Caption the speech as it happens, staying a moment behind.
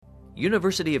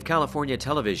University of California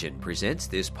Television presents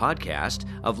this podcast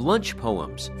of Lunch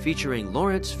Poems featuring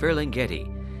Lawrence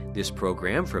Ferlinghetti. This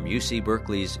program from UC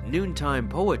Berkeley's Noontime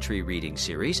Poetry Reading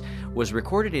Series was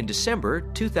recorded in December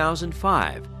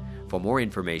 2005. For more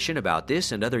information about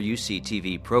this and other UC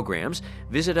TV programs,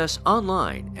 visit us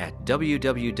online at www.uctv.tv.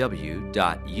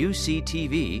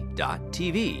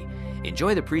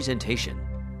 Enjoy the presentation.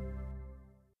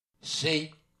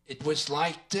 See, it was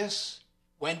like this.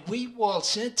 When we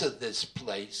waltz into this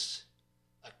place,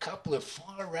 a couple of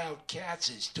far-out cats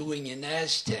is doing an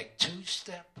Aztec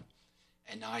two-step.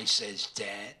 And I says,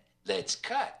 Dad, let's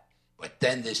cut. But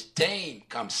then this dame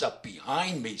comes up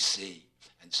behind me, see,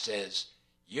 and says,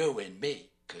 you and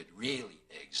me could really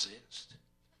exist.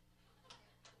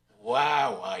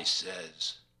 Wow, I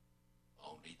says.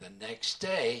 Only the next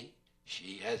day,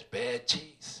 she has bad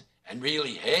teeth and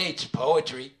really hates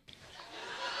poetry.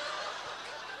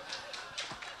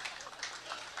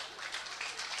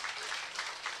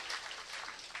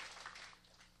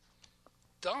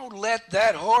 Don't let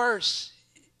that horse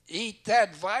eat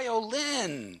that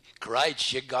violin, cried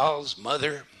Chagall's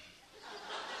mother.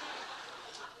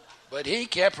 But he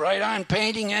kept right on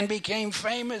painting and became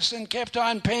famous and kept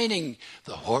on painting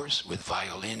the horse with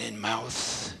violin in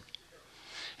mouth.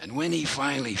 And when he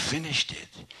finally finished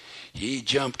it, he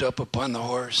jumped up upon the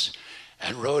horse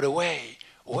and rode away,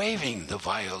 waving the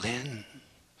violin.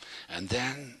 And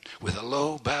then, with a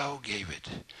low bow, gave it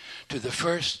to the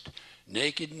first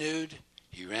naked nude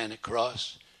he ran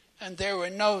across, and there were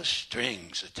no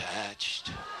strings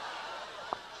attached.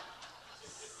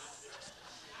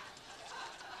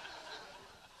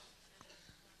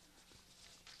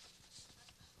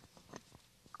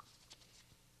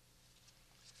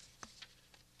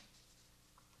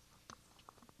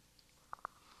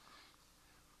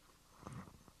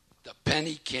 The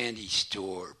penny candy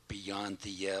store beyond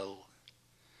the L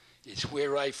is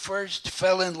where I first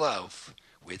fell in love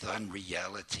with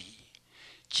unreality.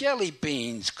 Jelly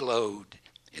beans glowed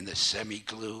in the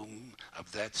semi-gloom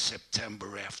of that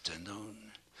September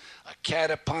afternoon. A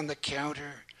cat upon the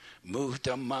counter moved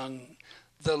among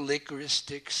the licorice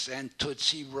sticks and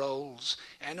Tootsie Rolls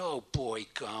and oh boy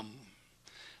gum.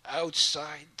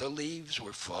 Outside the leaves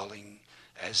were falling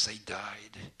as they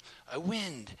died. A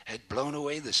wind had blown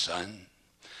away the sun.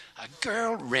 A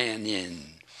girl ran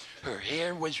in. Her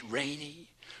hair was rainy.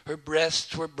 Her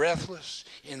breasts were breathless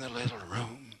in the little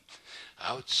room.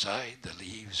 Outside the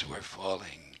leaves were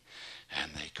falling,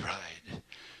 and they cried,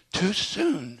 too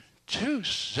soon, too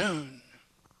soon.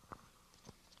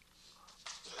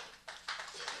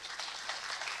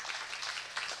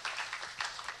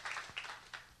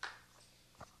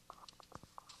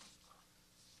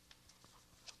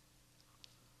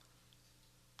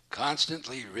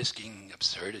 Constantly risking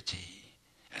absurdity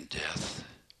and death.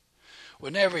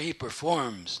 Whenever he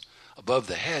performs above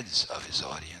the heads of his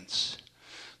audience,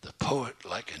 the poet,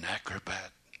 like an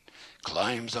acrobat,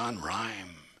 climbs on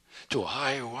rhyme to a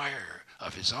high wire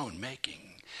of his own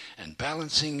making, and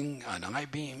balancing on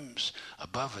I-beams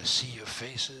above a sea of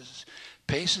faces,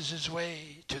 paces his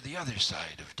way to the other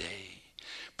side of day,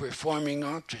 performing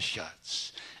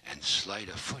entre-shots and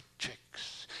sleight-of-foot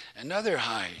tricks, and other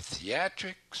high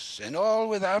theatrics, and all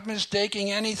without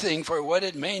mistaking anything for what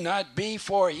it may not be,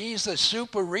 for he's the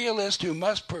super realist who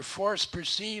must perforce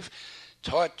perceive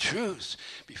taught truth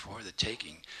before the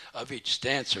taking of each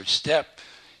stance or step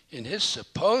in his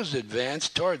supposed advance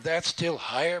toward that still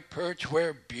higher perch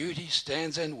where beauty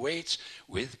stands and waits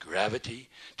with gravity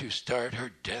to start her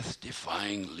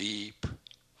death-defying leap.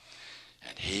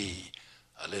 And he,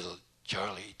 a little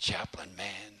Charlie Chaplin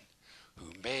man,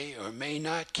 who may or may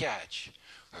not catch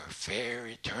her fair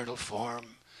eternal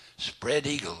form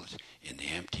spread-eagled in the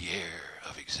empty air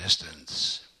of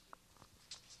existence.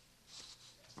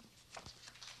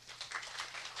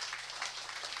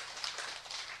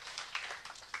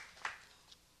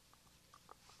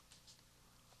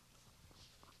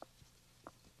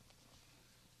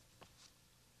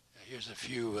 Here's a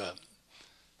few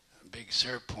Big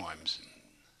Sur poems in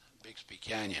Bixby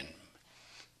Canyon.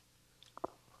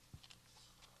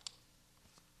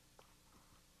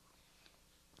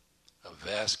 A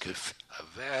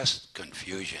vast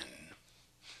confusion.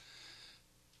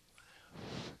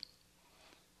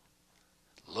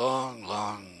 Long,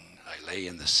 long I lay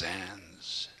in the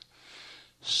sands.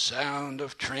 Sound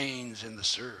of trains in the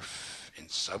surf, in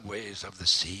subways of the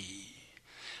sea.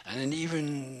 And an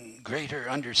even greater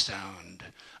undersound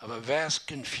of a vast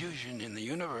confusion in the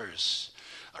universe,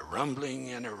 a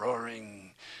rumbling and a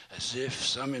roaring, as if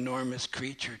some enormous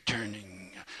creature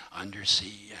turning under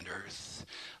sea and earth,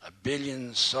 a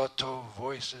billion sotto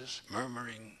voices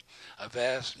murmuring, a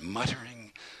vast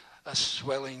muttering, a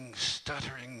swelling,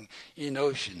 stuttering in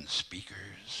ocean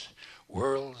speakers,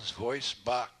 world's voice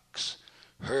box,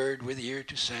 heard with ear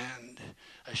to sand,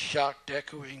 a shocked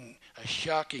echoing, a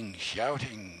shocking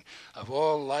shouting of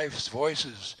all life's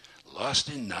voices lost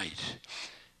in night,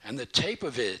 and the tape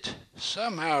of it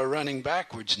somehow running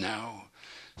backwards now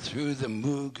through the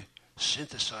Moog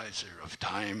synthesizer of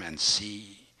time and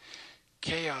sea,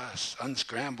 chaos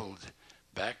unscrambled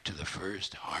back to the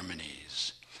first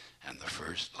harmonies and the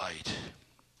first light.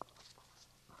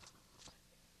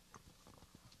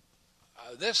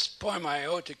 This poem I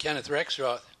owe to Kenneth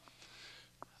Rexroth,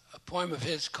 a poem of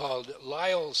his called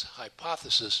Lyell's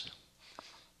Hypothesis.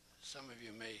 Some of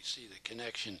you may see the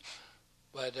connection,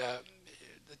 but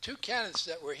the two Kenneths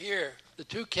that were here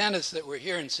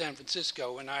in San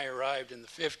Francisco when I arrived in the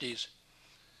 50s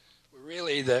were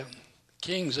really the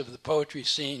kings of the poetry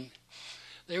scene.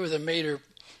 They were the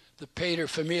pater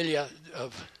familia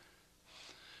of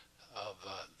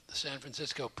the San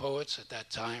Francisco poets at that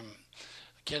time,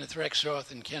 Kenneth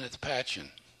Rexroth and Kenneth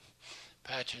Patchen.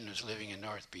 Patchen was living in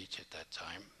North Beach at that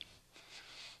time.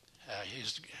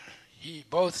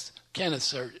 Both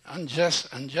Kenneths are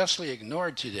unjustly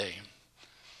ignored today.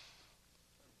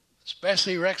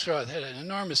 Especially Rexroth had an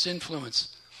enormous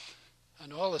influence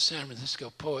on all the San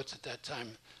Francisco poets at that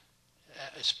time,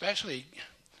 especially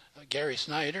Gary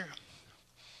Snyder.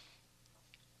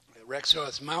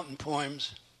 Rexroth's mountain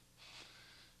poems,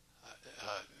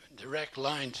 direct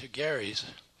line to Gary's.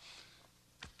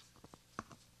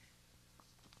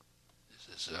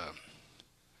 This is,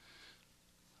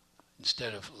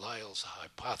 instead of Lyell's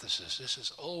Hypothesis, this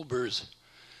is Olber's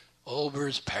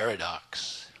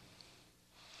Paradox,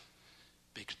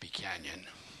 Bixby Canyon.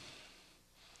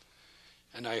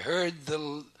 And I heard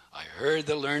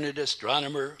the learned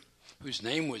astronomer, whose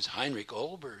name was Heinrich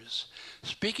Olbers,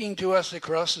 speaking to us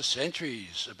across the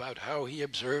centuries about how he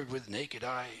observed with naked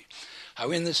eye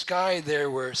how in the sky there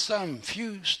were some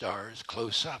few stars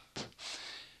close up,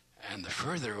 and the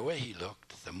further away he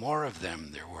looked, the more of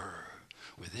them there were,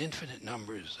 with infinite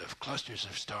numbers of clusters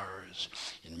of stars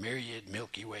in myriad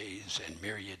Milky Ways and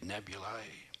myriad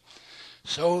nebulae,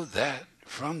 so that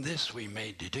from this we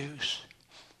may deduce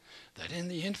that in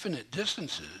the infinite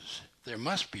distances there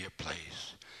must be a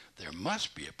place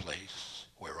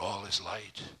where all is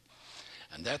light,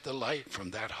 and that the light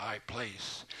from that high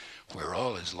place where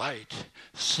all is light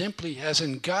simply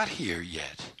hasn't got here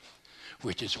yet,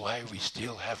 which is why we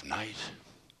still have night.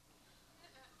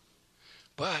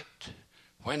 But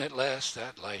when at last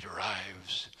that light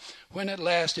arrives, when at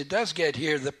last it does get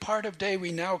here, the part of day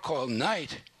we now call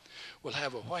night will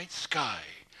have a white sky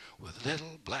with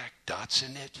little black dots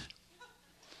in it,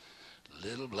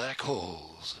 little black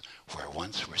holes where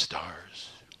once were stars.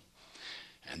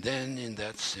 And then in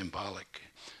that symbolic,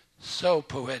 so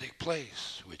poetic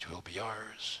place, which will be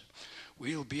ours,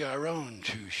 we'll be our own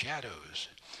two shadows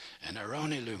and our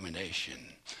own illumination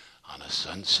on a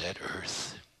sunset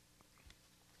earth.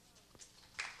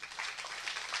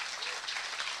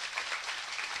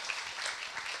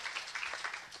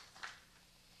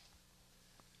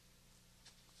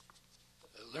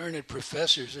 Learned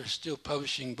professors are still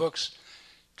publishing books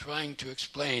trying to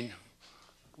explain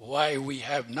why we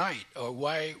have night, or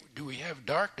why do we have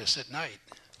darkness at night.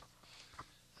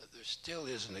 There still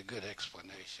isn't a good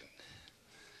explanation.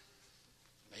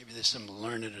 Maybe there's some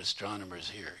learned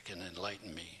astronomers here who can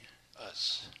enlighten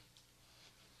us.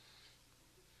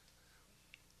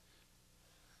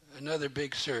 Another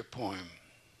Big Sur poem.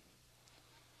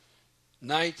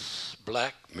 Night's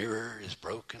black mirror is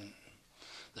broken.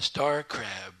 The star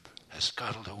crab has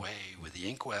scuttled away with the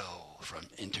inkwell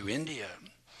into India.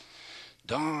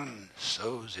 Dawn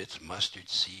sows its mustard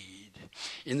seed.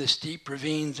 In the steep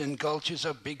ravines and gulches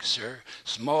of Big Sur,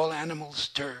 small animals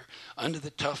stir under the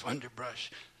tough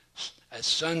underbrush as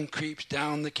sun creeps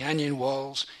down the canyon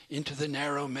walls into the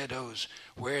narrow meadows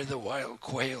where the wild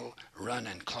quail run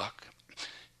and cluck.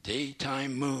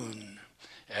 Daytime moon,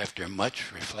 after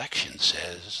much reflection,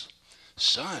 says,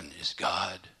 "Sun is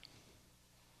God."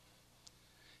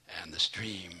 And the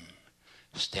stream,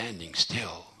 standing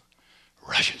still,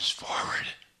 rushes forward.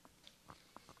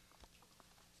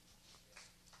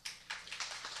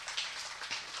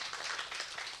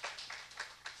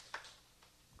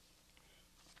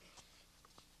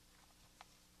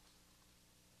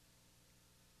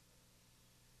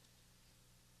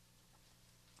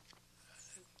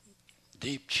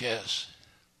 Deep chess.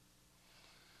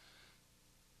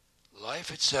 Life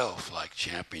itself like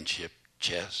championship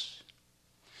chess.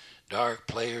 Dark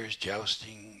players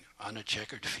jousting on a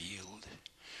checkered field.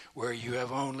 where you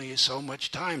have only so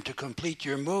much time to complete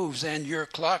your moves and your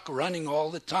clock running all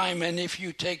the time. And if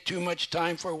you take too much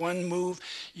time for one move,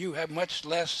 you have much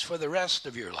less for the rest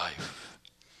of your life.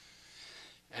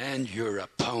 And your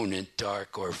opponent,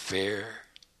 dark or fair,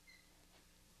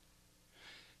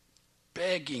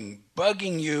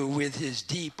 bugging you with his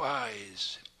deep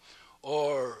eyes,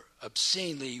 or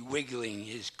obscenely wiggling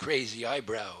his crazy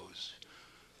eyebrows,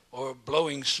 or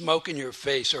blowing smoke in your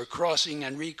face, or crossing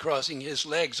and recrossing his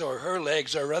legs or her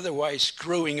legs, or otherwise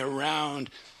screwing around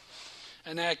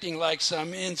and acting like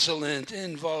some insolent,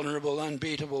 invulnerable,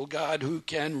 unbeatable God who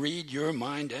can read your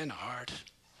mind and heart.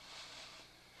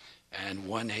 And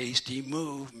one hasty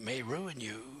move may ruin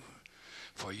you,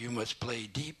 for you must play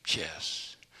deep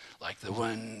chess, like the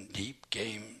one deep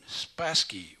game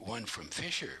Spassky won from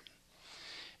Fischer.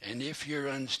 And if your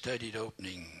unstudied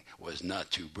opening was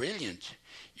not too brilliant,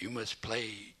 you must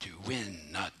play to win,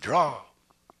 not draw.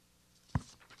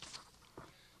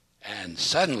 And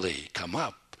suddenly come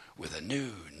up with a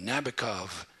new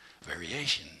Nabokov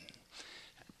variation.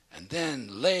 And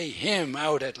then lay him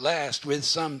out at last with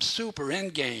some super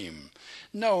endgame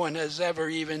no one has ever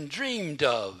even dreamed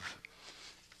of.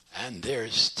 And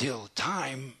there's still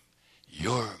time.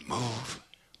 Your move.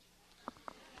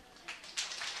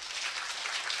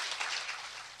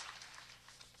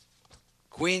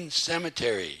 Queens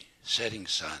Cemetery, setting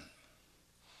sun.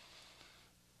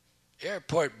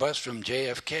 Airport bus from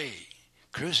JFK,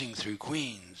 cruising through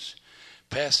Queens,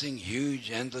 passing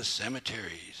huge endless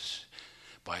cemeteries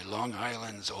by Long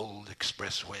Island's old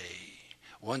expressway,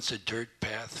 once a dirt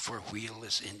path for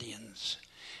wheelless Indians,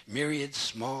 myriad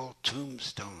small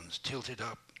tombstones tilted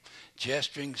up,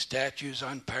 gesturing statues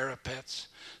on parapets,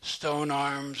 stone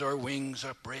arms or wings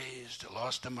upraised,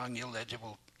 lost among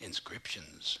illegible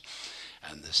inscriptions,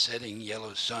 and the setting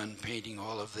yellow sun painting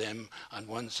all of them on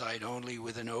one side only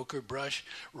with an ochre brush,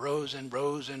 rows and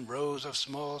rows and rows of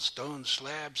small stone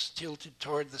slabs tilted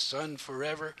toward the sun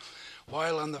forever,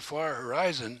 while on the far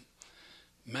horizon,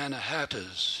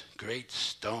 Mannahatta's great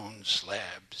stone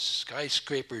slabs,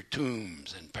 skyscraper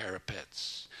tombs and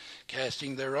parapets,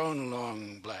 casting their own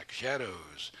long black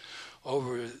shadows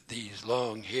over these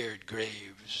long-haired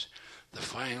graves, the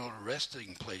final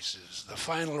resting places, the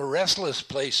final restless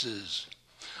places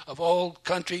of old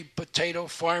country potato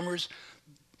farmers,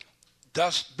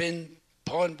 dust bin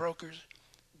pawnbrokers,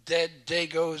 dead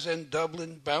Dagos and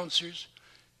Dublin bouncers,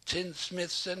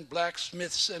 tinsmiths and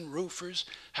blacksmiths and roofers,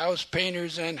 house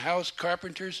painters and house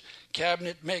carpenters,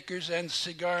 cabinet makers and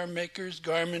cigar makers,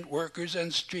 garment workers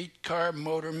and streetcar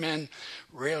motormen,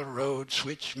 railroad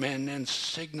switchmen and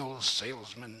signal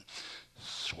salesmen,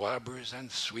 swabbers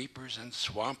and sweepers and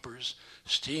swampers,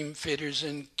 steam fitters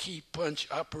and key punch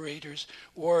operators,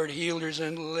 ward healers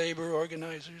and labor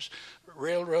organizers,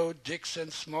 railroad dicks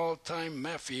and small-time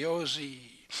mafiosi,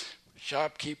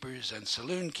 shopkeepers and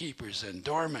saloon keepers and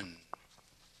doormen.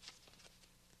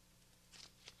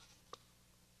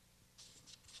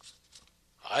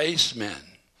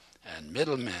 Icemen and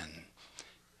middlemen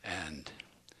and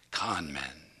con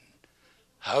men,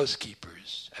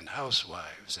 housekeepers and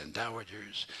housewives and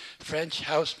dowagers, French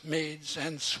housemaids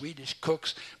and Swedish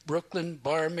cooks, Brooklyn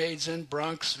barmaids and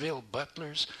Bronxville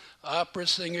butlers, opera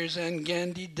singers and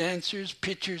Gandhi dancers,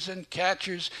 pitchers and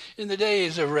catchers in the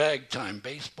days of ragtime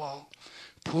baseball,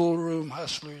 pool room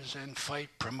hustlers and fight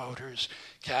promoters,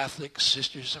 Catholic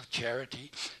sisters of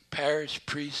charity, parish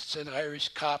priests and Irish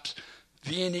cops,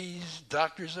 Viennese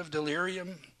doctors of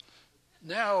delirium,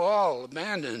 now all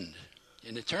abandoned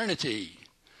in eternity,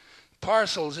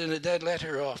 parcels in a dead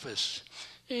letter office,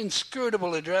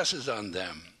 inscrutable addresses on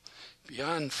them,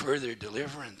 beyond further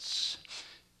deliverance,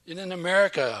 in an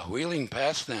America wheeling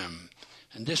past them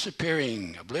and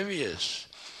disappearing oblivious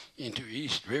into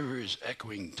East River's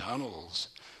echoing tunnels,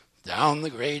 down the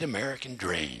great American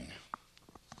drain.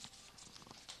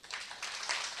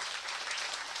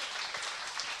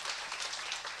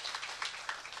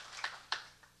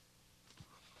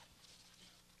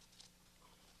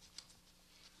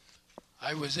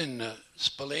 I was in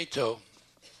Spoleto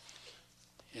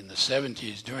in the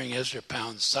 70s during Ezra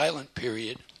Pound's silent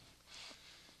period,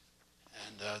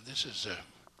 and this is a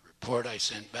report I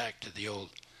sent back to the old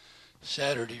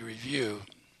Saturday Review.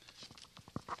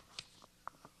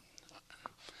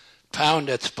 Pound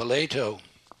at Spoleto.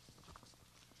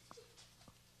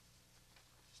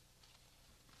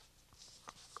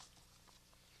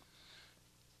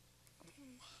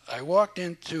 I walked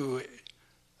into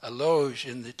a loge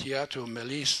in the Teatro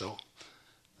Melisso,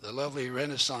 the lovely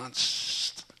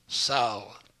Renaissance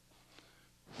salle,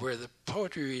 where the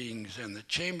poetry readings and the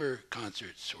chamber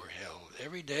concerts were held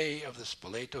every day of the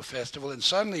Spoleto Festival, and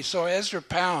suddenly saw Ezra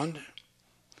Pound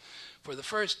For the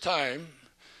first time,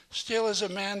 still as a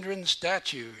Mandarin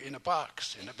statue in a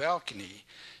box in a balcony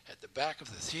at the back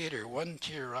of the theater, one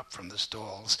tier up from the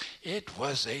stalls. It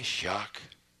was a shock.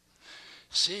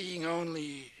 Seeing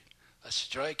only a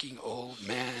striking old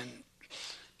man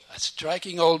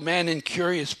in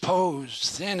curious pose,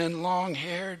 thin and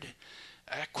long-haired,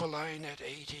 aquiline at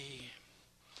 80,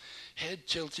 head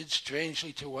tilted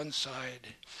strangely to one side,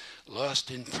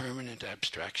 lost in permanent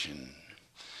abstraction.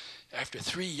 After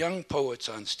 3 young poets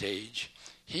on stage,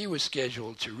 he was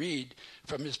scheduled to read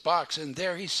from his box, and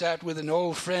there he sat with an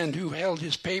old friend who held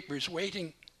his papers,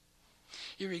 waiting.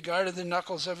 He regarded the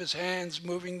knuckles of his hands,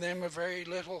 moving them a very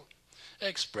little,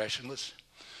 expressionless.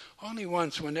 Only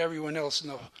once, when everyone else in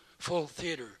the full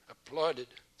theater applauded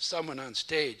someone on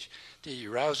stage, did he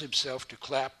rouse himself to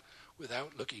clap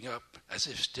without looking up, as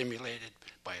if stimulated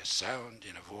by a sound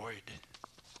in a void.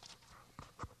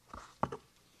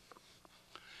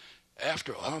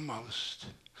 After almost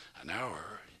an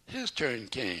hour, his turn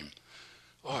came,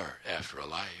 or after a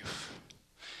life.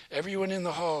 Everyone in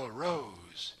the hall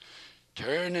rose,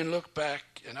 turned and looked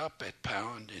back and up at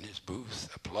Pound in his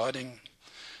booth, applauding.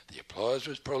 The applause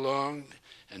was prolonged,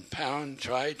 and Pound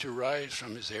tried to rise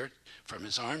from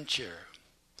his armchair.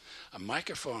 A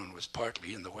microphone was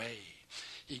partly in the way.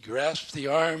 He grasped the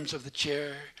arms of the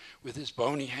chair with his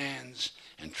bony hands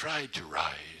and tried to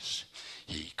rise.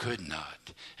 He could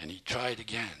not, and he tried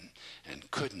again, and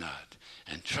could not,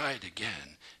 and tried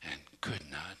again, and could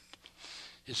not.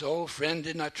 His old friend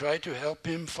did not try to help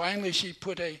him. Finally, she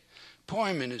put a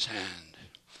poem in his hand,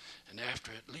 and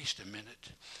after at least a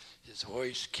minute, his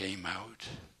voice came out.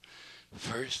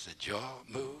 First the jaw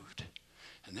moved,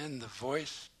 and then the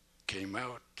voice came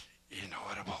out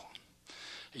inaudible.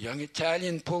 A young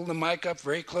Italian pulled the mic up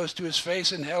very close to his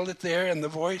face and held it there, and the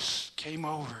voice came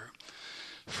over.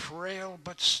 Frail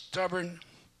but stubborn,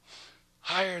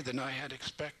 higher than I had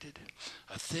expected,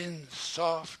 a thin,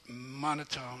 soft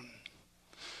monotone.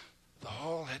 The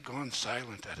hall had gone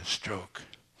silent at a stroke.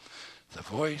 The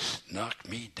voice knocked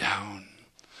me down.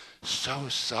 So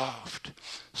soft,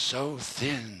 so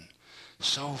thin,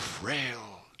 so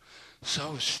frail,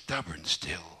 so stubborn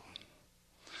still.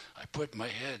 I put my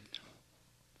head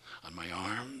on my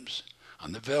arms,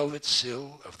 on the velvet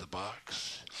sill of the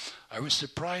box. I was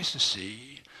surprised to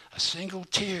see a single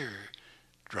tear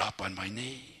drop on my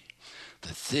knee.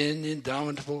 The thin,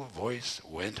 indomitable voice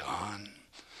went on.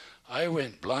 I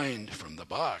went blind from the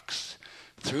box,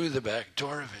 through the back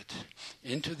door of it,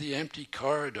 into the empty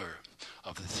corridor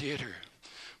of the theater,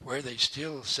 where they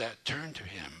still sat turned to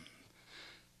him,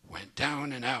 went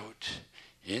down and out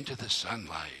into the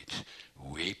sunlight,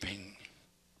 weeping.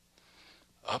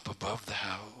 Up above the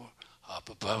house, up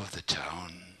above the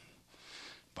town,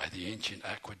 by the ancient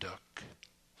aqueduct,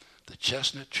 the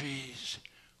chestnut trees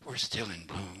were still in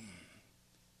bloom.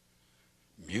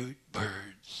 Mute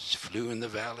birds flew in the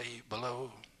valley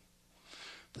below.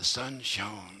 The sun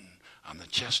shone on the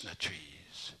chestnut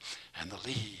trees, and the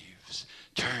leaves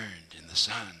turned in the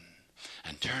sun,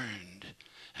 and turned,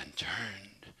 and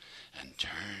turned, and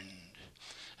turned,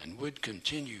 and would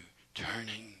continue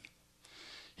turning.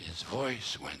 His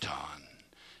voice went on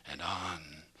and on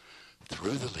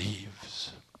through the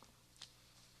leaves.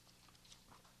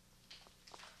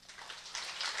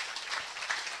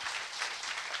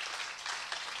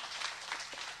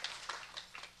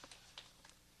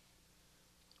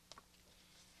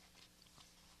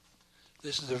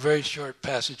 This is a very short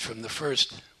passage from the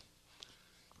first.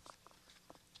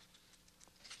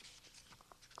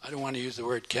 I don't want to use the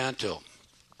word canto.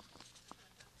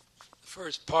 The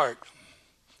first part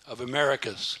of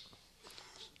Americas,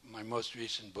 my most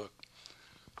recent book.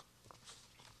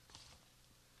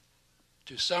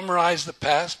 To summarize the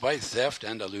past by theft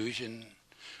and illusion,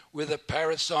 with a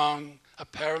parasong, a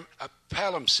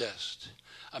palimpsest,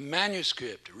 a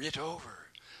manuscript writ over,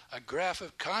 a graph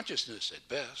of consciousness at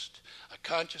best, a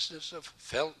consciousness of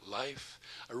felt life,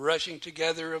 a rushing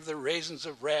together of the raisins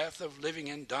of wrath of living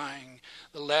and dying,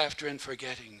 the laughter and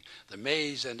forgetting, the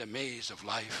maze and amaze of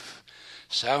life,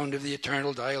 sound of the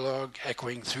eternal dialogue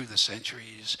echoing through the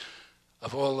centuries,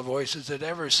 of all the voices that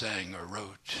ever sang or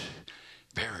wrote,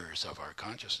 bearers of our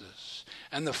consciousness,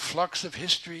 and the flux of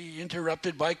history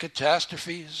interrupted by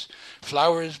catastrophes,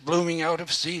 flowers blooming out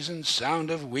of season,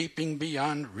 sound of weeping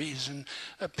beyond reason,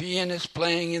 a pianist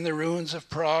playing in the ruins of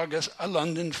Prague, a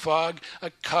London fog,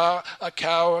 a cow, a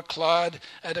clod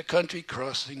at a country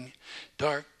crossing,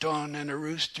 dark dawn and a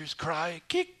rooster's cry,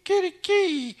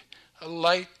 kick-kitty-kee, a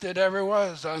light that ever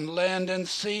was on land and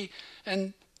sea,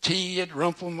 and tea at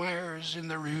Rumpelmeyer's in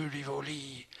the Rue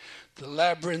Rivoli, the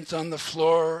labyrinth on the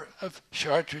floor of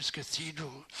Chartres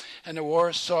Cathedral, and a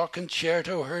Warsaw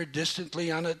concerto heard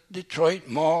distantly on a Detroit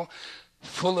mall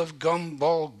full of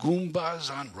gumball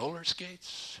goombas on roller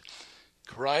skates,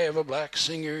 cry of a black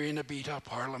singer in a beat-up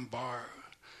Harlem bar,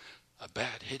 a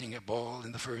bat hitting a ball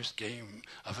in the first game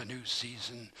of a new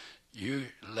season,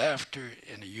 laughter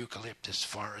in a eucalyptus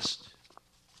forest.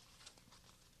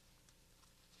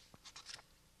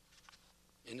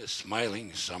 In a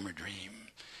smiling summer dream,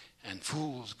 and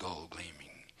fool's gold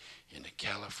gleaming in a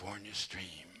California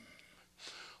stream.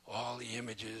 All the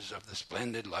images of the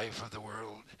splendid life of the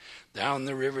world, down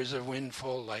the rivers of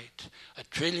windfall light, a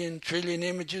trillion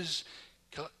images,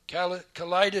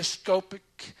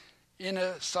 kaleidoscopic in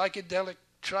a psychedelic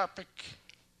tropic,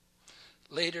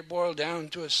 later boiled down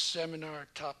to a seminar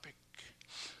topic,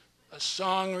 a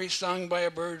song resung by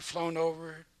a bird flown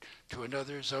over to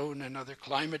another zone, another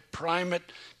climate,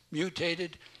 primate,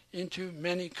 mutated into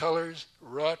many colors,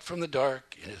 wrought from the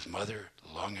dark in his mother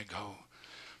long ago,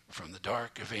 from the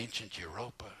dark of ancient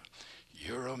Europa,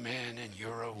 Euro-man and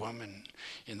Euro-woman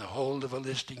in the hold of a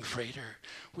listing freighter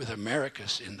with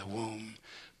Americus in the womb,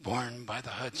 born by the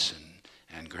Hudson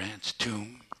and Grant's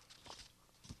tomb.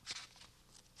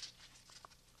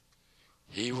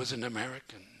 He was an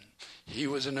American. He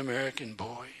was an American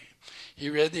boy. He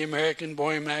read the American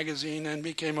Boy magazine and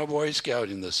became a Boy Scout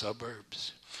in the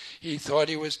suburbs. He thought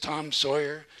he was Tom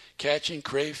Sawyer, catching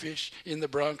crayfish in the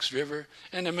Bronx River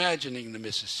and imagining the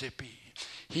Mississippi.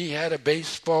 He had a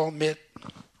baseball mitt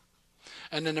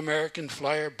and an American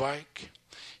Flyer bike.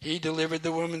 He delivered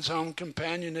the Woman's Home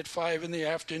Companion at 5 in the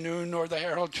afternoon or the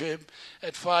Herald Trib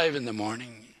at 5 in the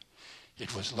morning.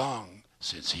 It was long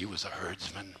since he was a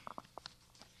herdsman.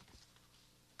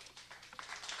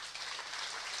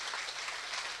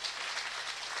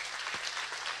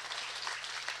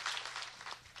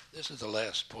 This is the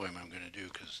last poem I'm going to do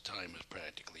because time is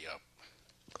practically up.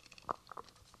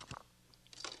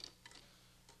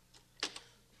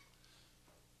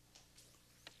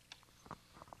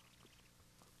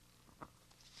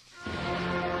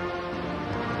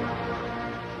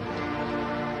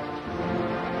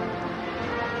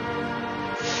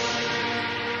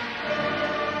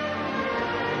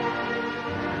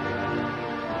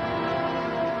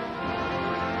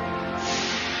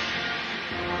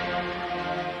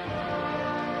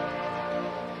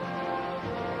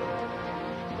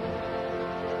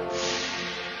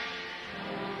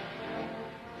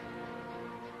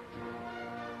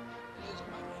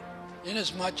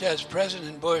 Inasmuch as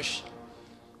President Bush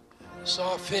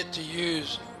saw fit to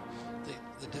use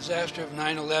the disaster of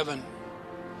 9/11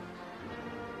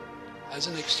 as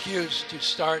an excuse to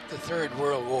start the Third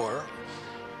World War,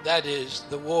 that is,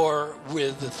 the war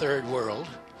with the Third World,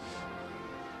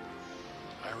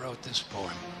 I wrote this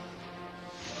poem.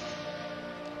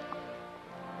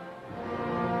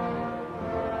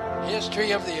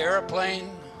 History of the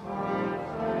airplane.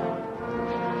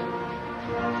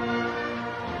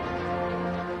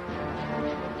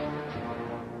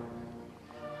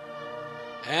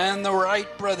 And the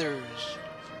Wright brothers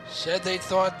said they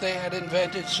thought they had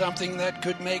invented something that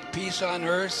could make peace on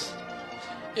Earth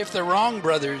if the Wrong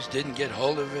brothers didn't get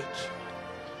hold of it.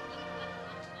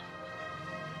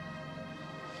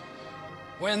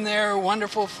 When their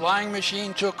wonderful flying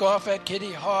machine took off at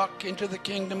Kitty Hawk into the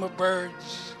kingdom of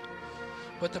birds,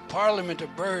 but the Parliament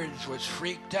of Birds was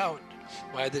freaked out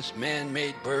by this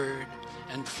man-made bird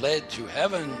and fled to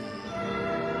heaven.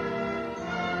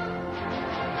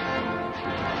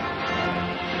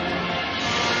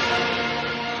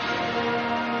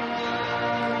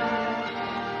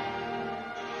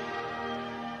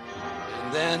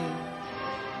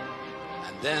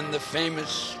 Then the famous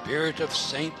Spirit of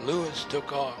St. Louis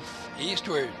took off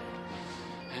eastward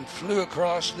and flew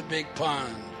across the big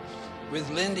pond with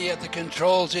Lindy at the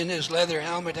controls in his leather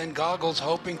helmet and goggles,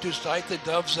 hoping to sight the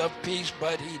doves of peace,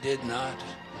 but he did not,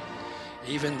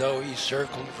 even though he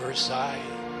circled Versailles.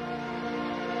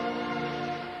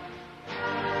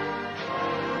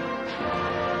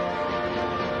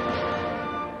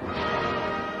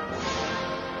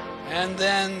 And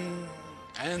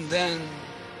then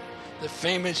the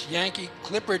famous Yankee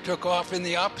Clipper took off in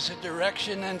the opposite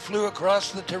direction and flew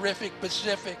across the terrific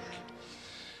Pacific.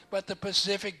 But the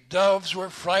Pacific doves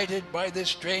were frightened by this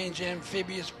strange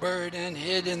amphibious bird and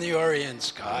hid in the Orient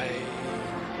sky.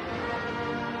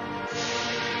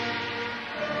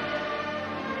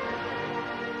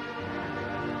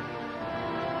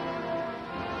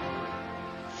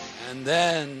 And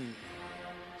then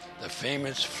the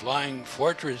famous Flying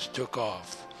Fortress took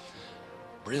off,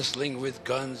 bristling with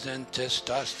guns and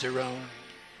testosterone,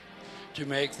 to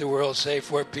make the world safe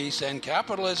for peace and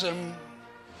capitalism.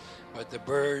 But the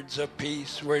birds of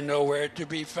peace were nowhere to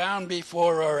be found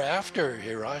before or after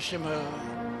Hiroshima.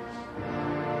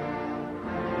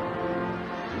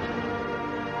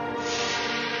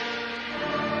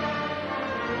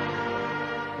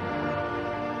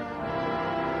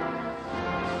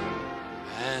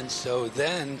 And so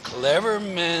then clever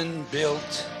men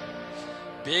built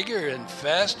bigger and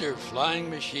faster flying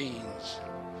machines.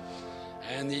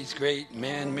 And these great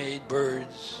man-made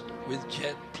birds with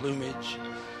jet plumage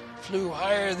flew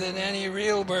higher than any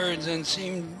real birds and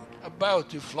seemed about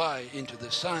to fly into the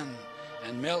sun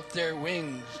and melt their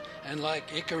wings and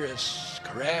like Icarus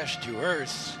crash to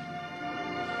earth.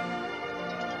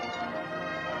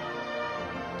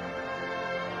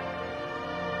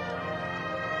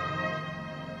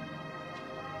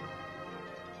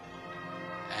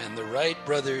 And the Wright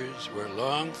brothers were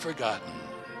long forgotten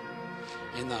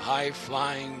in the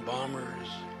high-flying bombers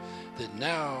that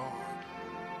now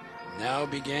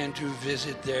began to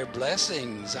visit their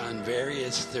blessings on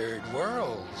various third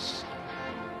worlds.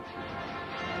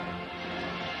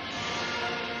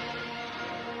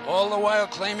 All the while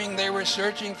claiming they were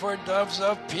searching for doves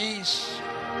of peace.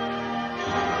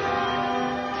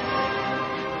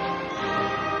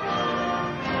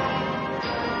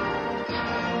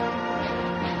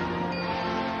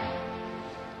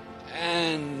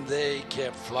 And they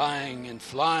kept flying and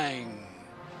flying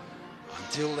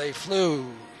until they flew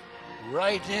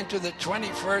right into the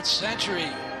 21st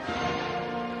century.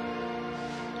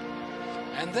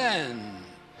 And then,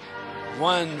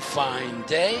 one fine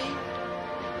day,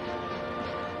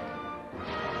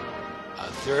 a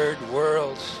third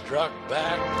world struck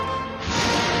back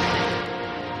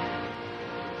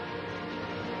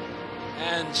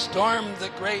and stormed the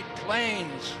Great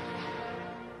Plains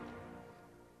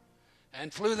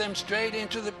and flew them straight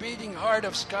into the beating heart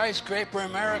of skyscraper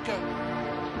America,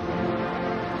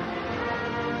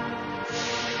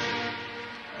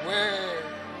 where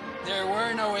there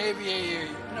were no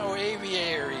aviaries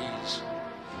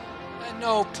and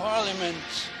no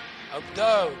parliaments of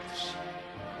doves.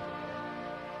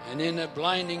 And in a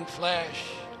blinding flash,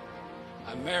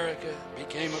 America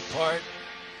became a part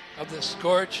of the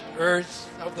scorched earth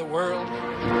of the world.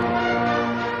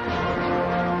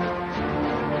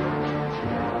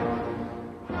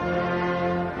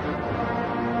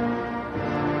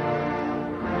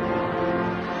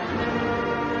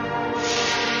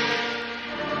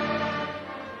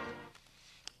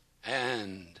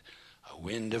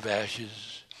 Wind of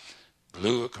ashes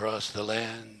blew across the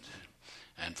land,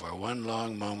 and for one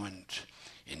long moment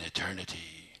in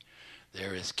eternity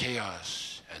there is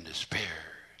chaos and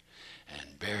despair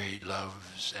and buried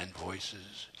loves and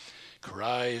voices,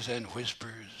 cries and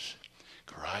whispers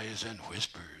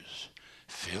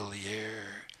fill the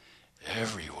air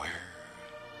everywhere.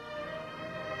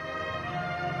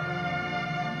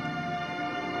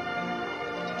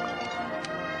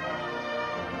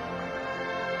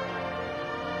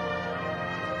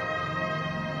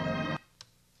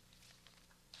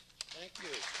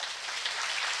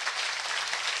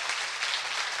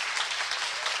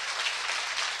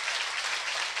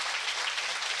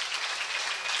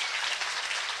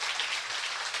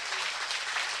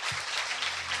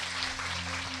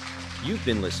 You've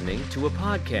been listening to a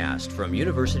podcast from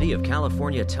University of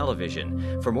California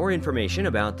Television. For more information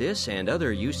about this and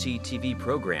other UCTV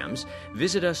programs,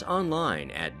 visit us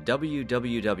online at www.uctv.tv.